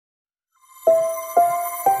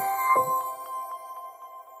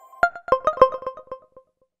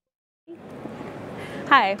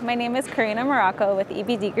Hi, my name is Karina Morocco with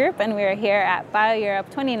EBD Group, and we are here at Bio Europe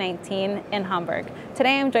 2019 in Hamburg.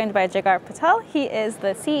 Today I'm joined by Jigar Patel. He is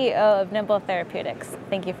the CEO of Nimble Therapeutics.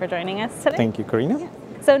 Thank you for joining us today. Thank you, Karina. Yeah.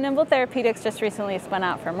 So Nimble Therapeutics just recently spun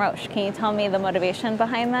out from Roche. Can you tell me the motivation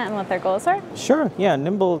behind that and what their goals are? Sure, yeah.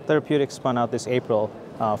 Nimble Therapeutics spun out this April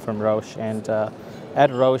from Roche, and at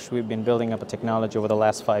Roche we've been building up a technology over the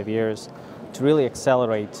last 5 years to really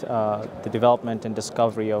accelerate the development and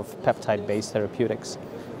discovery of peptide-based therapeutics.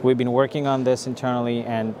 We've been working on this internally,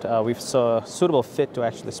 and we've saw a suitable fit to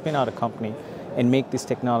actually spin out a company and make this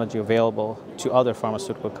technology available to other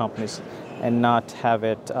pharmaceutical companies and not have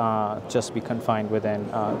it just be confined within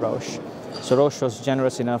Roche. So Roche was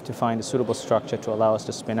generous enough to find a suitable structure to allow us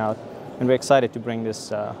to spin out, and we're excited to bring this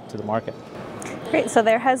to the market. Great, so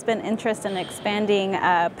there has been interest in expanding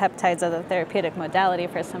peptides as a therapeutic modality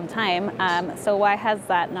for some time. So why has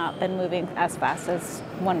that not been moving as fast as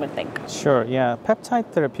one would think? Sure, yeah.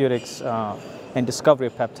 Peptide therapeutics and discovery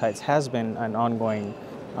of peptides has been an ongoing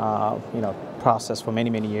process for many,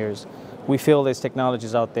 many years. We feel there's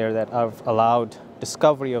technologies out there that have allowed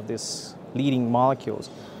discovery of these leading molecules,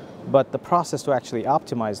 but the process to actually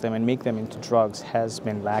optimize them and make them into drugs has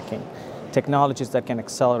been lacking. Technologies that can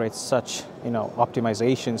accelerate such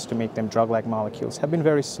optimizations to make them drug-like molecules have been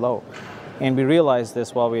very slow. And we realized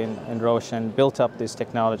this while we in Roche and built up these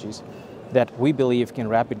technologies that we believe can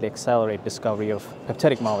rapidly accelerate discovery of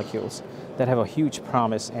peptidic molecules that have a huge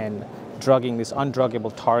promise in drugging these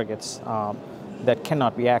undruggable targets that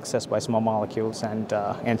cannot be accessed by small molecules and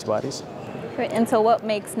antibodies. Great. And so what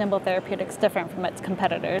makes Nimble Therapeutics different from its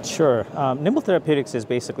competitors? Sure. Nimble Therapeutics is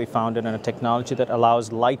basically founded on a technology that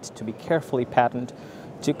allows light to be carefully patented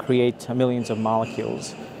to create millions of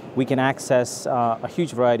molecules. We can access a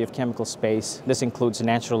huge variety of chemical space. This includes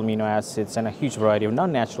natural amino acids and a huge variety of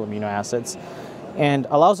non-natural amino acids, and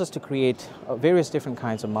allows us to create various different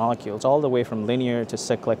kinds of molecules, all the way from linear to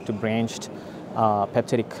cyclic to branched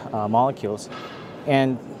peptidic molecules.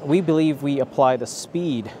 And we believe we apply the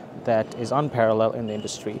speed that is unparalleled in the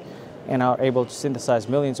industry and are able to synthesize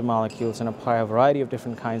millions of molecules and apply a variety of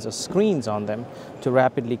different kinds of screens on them to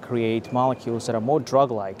rapidly create molecules that are more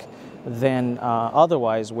drug-like than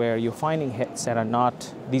otherwise, where you're finding hits that are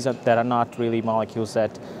not really molecules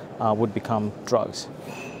that would become drugs.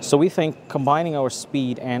 So we think combining our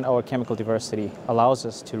speed and our chemical diversity allows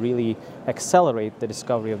us to really accelerate the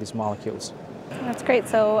discovery of these molecules. That's great.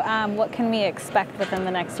 So what can we expect within the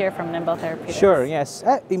next year from Nimble Therapeutics? Sure, yes.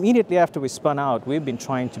 Immediately after we spun out, we've been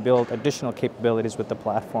trying to build additional capabilities with the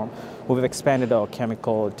platform. We've expanded our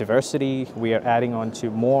chemical diversity. We are adding on to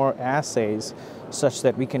more assays such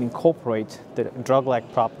that we can incorporate the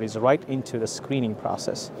drug-like properties right into the screening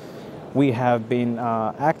process. We have been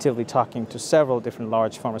actively talking to several different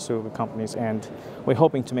large pharmaceutical companies, and we're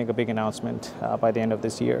hoping to make a big announcement by the end of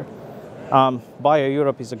this year. Bio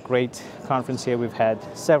Europe is a great conference here. We've had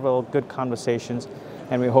several good conversations,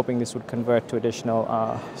 and we're hoping this would convert to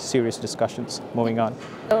additional serious discussions moving on.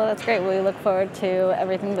 Well, that's great. We look forward to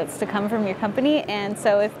everything that's to come from your company. And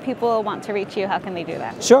so if people want to reach you, how can they do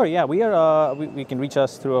that? Sure, yeah. We can reach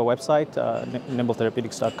us through our website,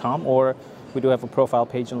 nimbletherapeutics.com, or we do have a profile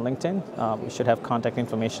page on LinkedIn. We should have contact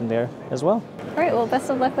information there as well. All right. Well, best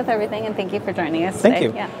of luck with everything, and thank you for joining us today. Thank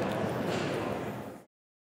you. Yeah.